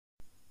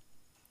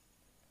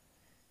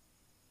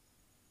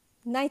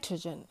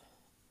Nitrogen.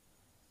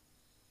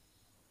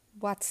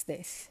 What's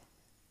this?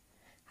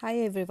 Hi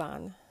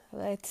everyone.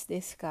 Let's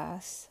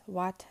discuss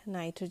what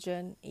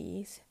nitrogen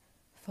is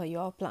for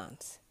your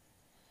plants.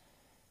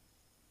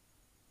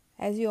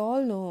 As you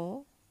all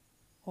know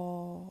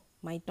or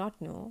might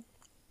not know,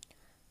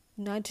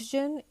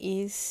 nitrogen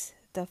is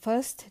the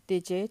first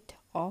digit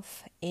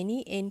of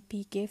any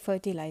NPK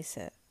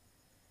fertilizer.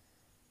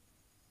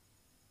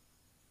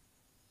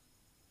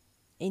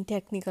 In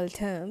technical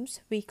terms,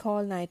 we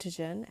call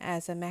nitrogen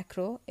as a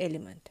macro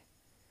element.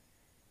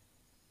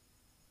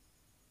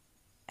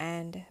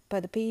 And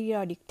per the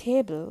periodic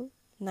table,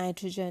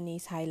 nitrogen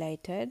is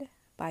highlighted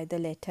by the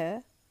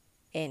letter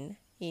N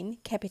in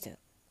capital.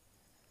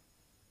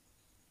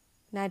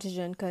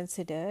 Nitrogen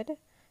considered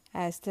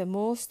as the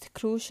most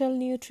crucial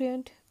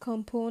nutrient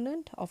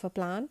component of a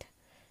plant,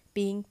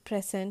 being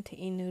present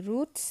in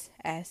roots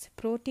as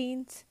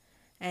proteins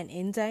and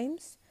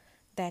enzymes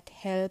that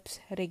helps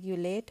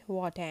regulate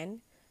water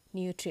and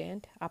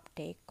nutrient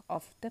uptake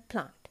of the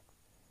plant.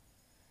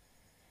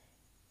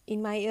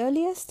 In my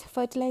earliest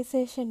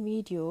fertilization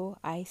video,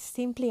 I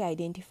simply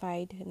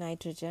identified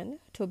nitrogen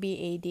to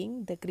be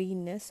aiding the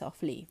greenness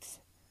of leaves.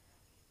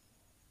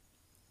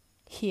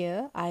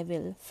 Here I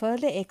will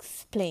further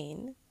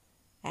explain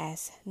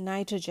as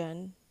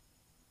nitrogen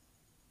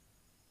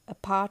a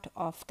part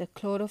of the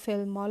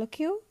chlorophyll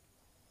molecule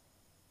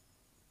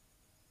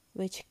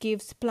which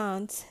gives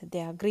plants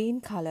their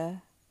green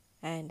color,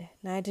 and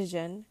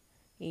nitrogen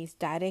is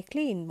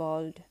directly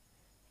involved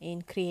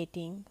in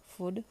creating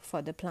food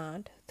for the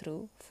plant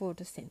through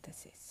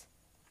photosynthesis.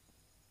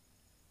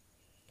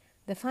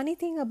 The funny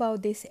thing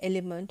about this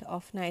element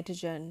of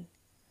nitrogen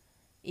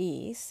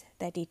is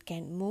that it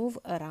can move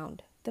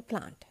around the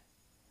plant.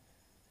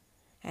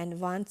 And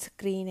once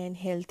green and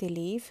healthy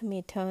leaf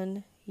may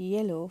turn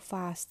yellow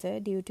faster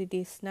due to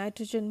this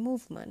nitrogen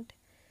movement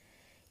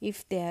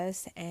if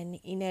there's an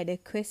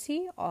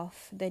inadequacy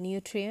of the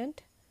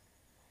nutrient,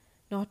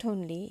 not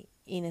only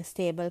in a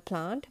stable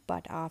plant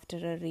but after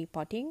a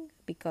repotting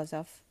because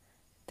of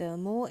the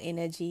more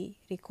energy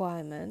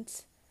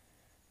requirements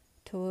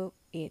to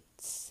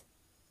its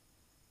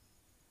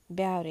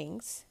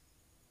bearings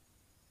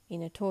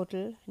in a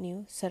total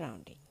new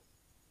surrounding.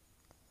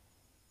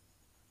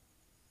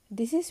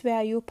 This is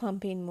where you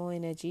pump in more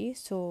energy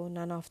so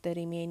none of the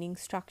remaining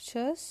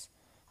structures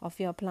of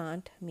your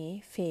plant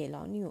may fail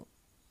on you.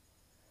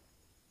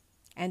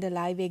 And a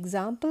live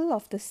example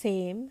of the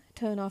same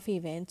turn of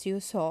events you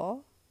saw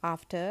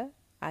after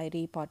I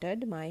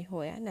repotted my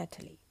Hoya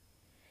Natalie.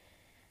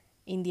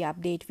 In the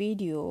update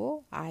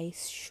video, I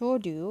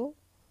showed you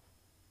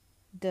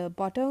the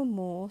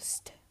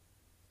bottommost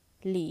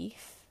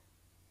leaf,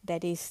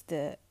 that is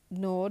the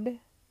node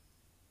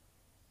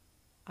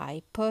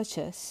I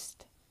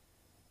purchased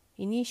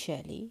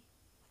initially,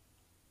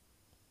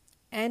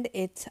 and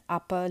its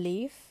upper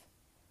leaf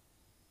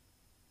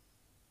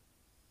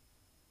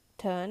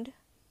turned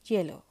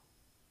yellow.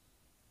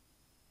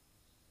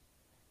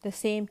 The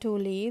same two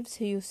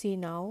leaves you see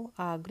now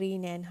are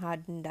green and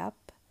hardened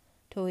up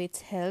to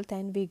its health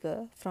and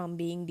vigor from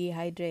being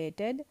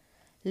dehydrated,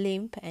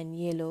 limp and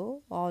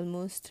yellow,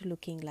 almost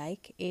looking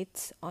like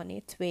it's on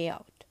its way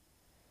out.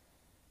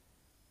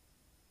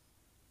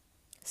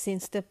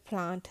 Since the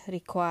plant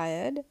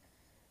required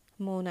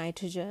more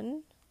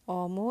nitrogen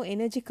or more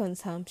energy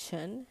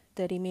consumption,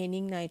 the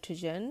remaining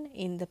nitrogen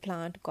in the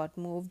plant got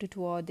moved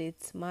toward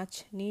its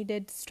much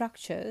needed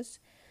structures,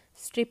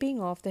 stripping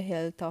off the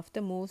health of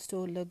the most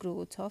older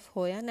growths of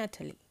Hoya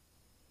Natalie.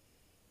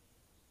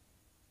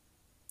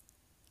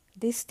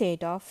 This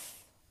state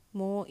of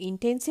more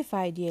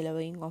intensified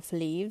yellowing of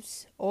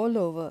leaves all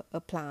over a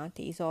plant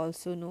is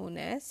also known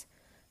as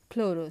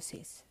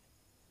chlorosis,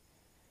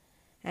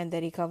 and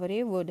the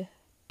recovery would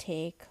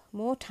take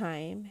more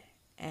time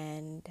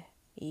and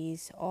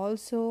is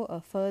also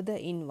a further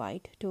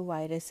invite to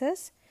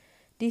viruses,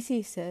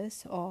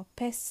 diseases or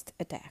pest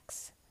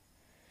attacks.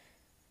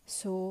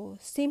 So,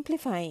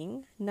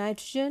 simplifying,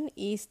 nitrogen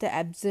is the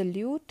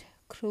absolute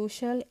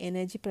crucial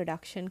energy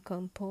production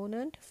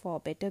component for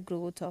better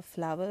growth of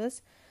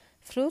flowers,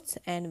 fruits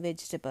and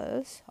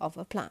vegetables of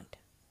a plant.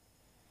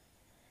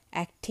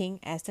 Acting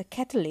as a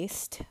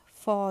catalyst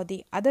for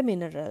the other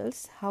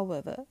minerals,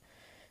 however,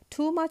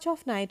 too much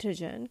of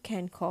nitrogen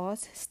can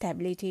cause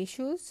stability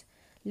issues,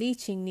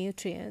 leaching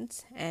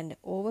nutrients and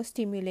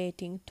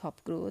overstimulating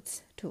top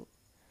growths too.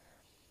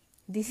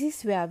 This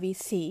is where we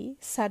see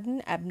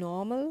sudden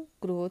abnormal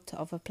growth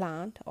of a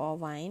plant or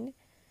vine.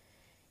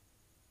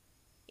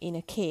 In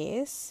a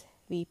case,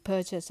 we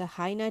purchase a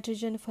high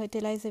nitrogen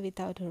fertilizer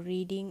without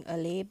reading a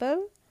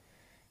label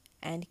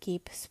and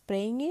keep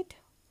spraying it,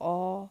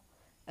 or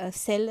a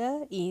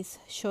seller is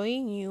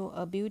showing you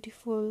a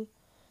beautiful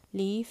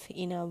leaf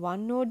in a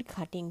one node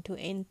cutting to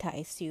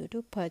entice you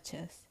to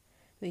purchase,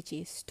 which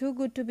is too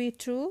good to be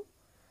true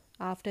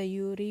after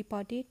you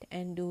repot it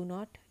and do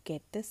not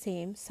get the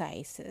same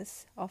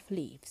sizes of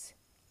leaves.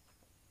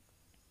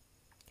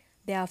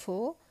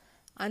 Therefore,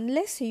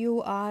 unless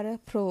you are a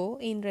pro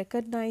in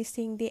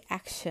recognizing the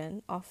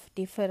action of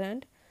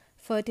different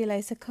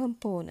fertilizer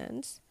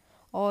components,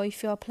 or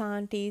if your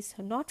plant is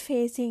not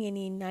facing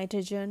any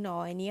nitrogen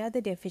or any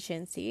other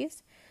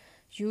deficiencies,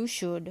 you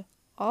should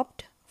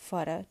opt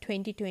for a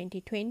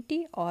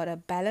 20-20-20 or a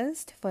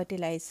balanced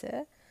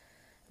fertilizer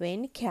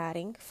when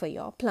caring for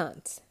your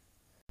plants.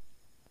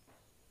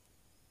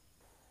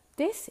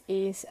 This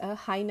is a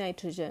high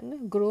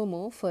nitrogen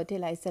Gromo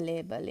fertilizer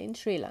label in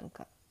Sri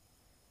Lanka.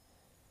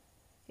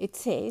 It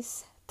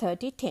says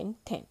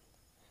 30-10-10,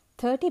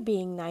 30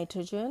 being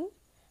nitrogen,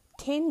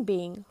 10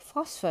 being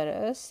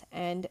phosphorus,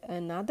 and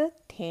another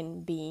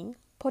 10 being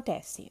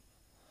potassium.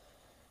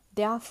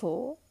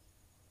 Therefore,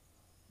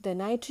 the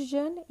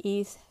nitrogen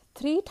is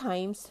 3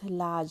 times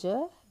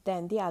larger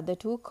than the other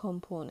two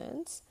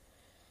components,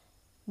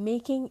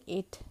 making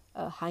it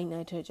a high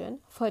nitrogen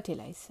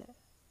fertilizer.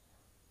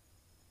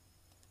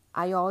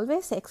 I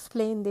always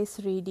explain this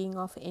reading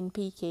of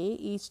NPK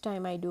each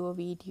time I do a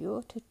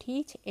video to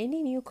teach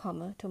any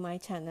newcomer to my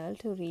channel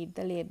to read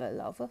the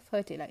label of a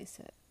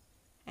fertilizer.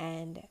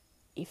 And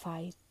if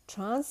I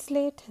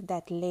translate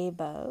that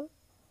label,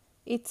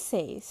 it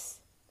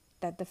says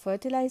that the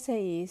fertilizer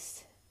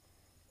is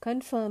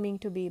confirming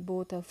to be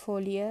both a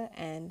foliar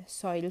and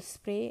soil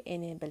spray,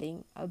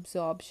 enabling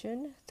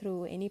absorption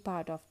through any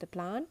part of the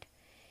plant,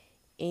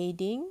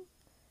 aiding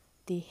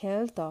the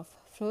health of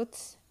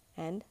fruits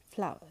and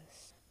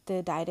flowers.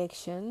 The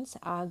directions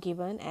are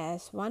given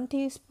as 1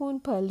 teaspoon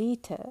per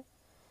liter,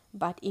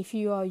 but if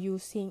you are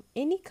using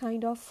any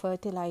kind of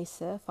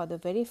fertilizer for the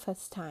very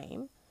first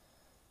time,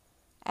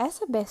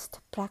 as a best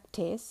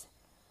practice,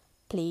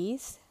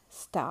 please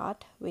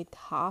start with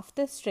half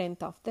the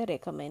strength of the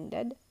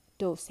recommended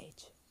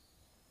dosage.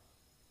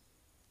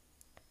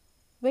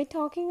 When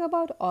talking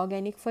about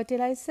organic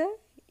fertilizer,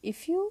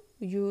 if you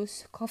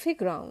use coffee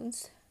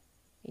grounds,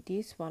 it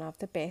is one of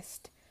the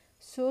best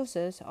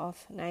sources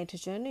of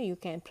nitrogen you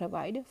can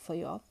provide for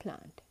your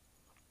plant.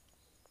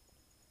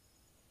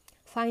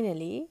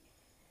 Finally,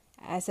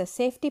 as a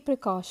safety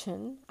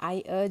precaution,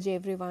 I urge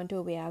everyone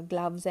to wear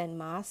gloves and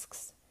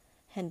masks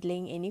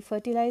handling any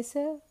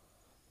fertilizer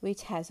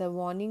which has a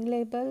warning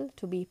label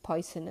to be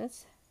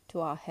poisonous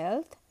to our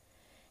health,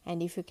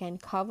 and if you can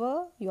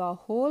cover your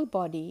whole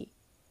body,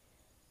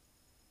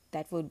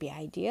 that would be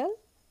ideal,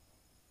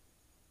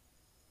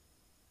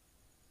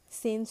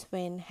 since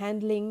when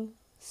handling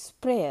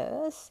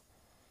sprayers,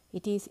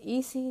 it is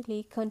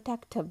easily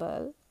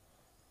contactable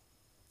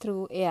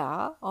through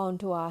air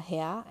onto our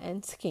hair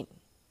and skin.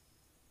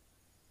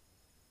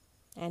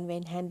 And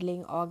when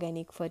handling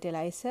organic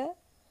fertilizer,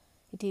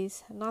 it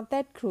is not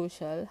that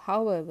crucial.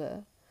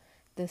 However,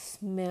 the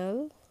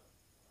smell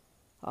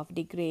of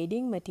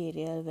degrading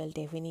material will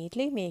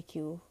definitely make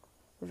you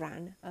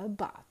run a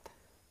bath.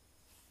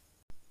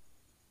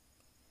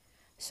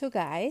 So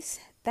guys,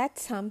 that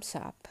sums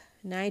up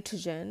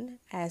nitrogen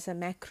as a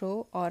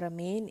macro or a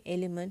main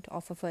element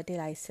of a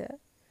fertilizer.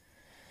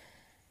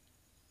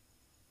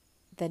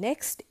 The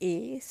next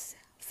is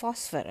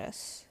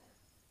phosphorus.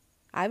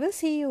 I will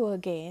see you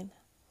again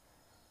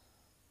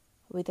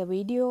with a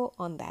video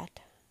on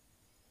that.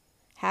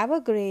 Have a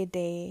great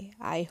day.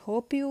 I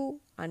hope you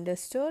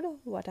understood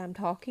what I'm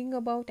talking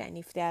about, and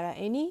if there are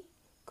any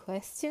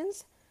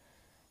questions,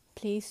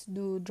 please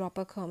do drop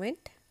a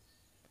comment.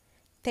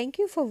 Thank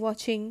you for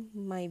watching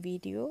my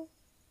video.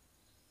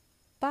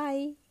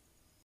 Bye.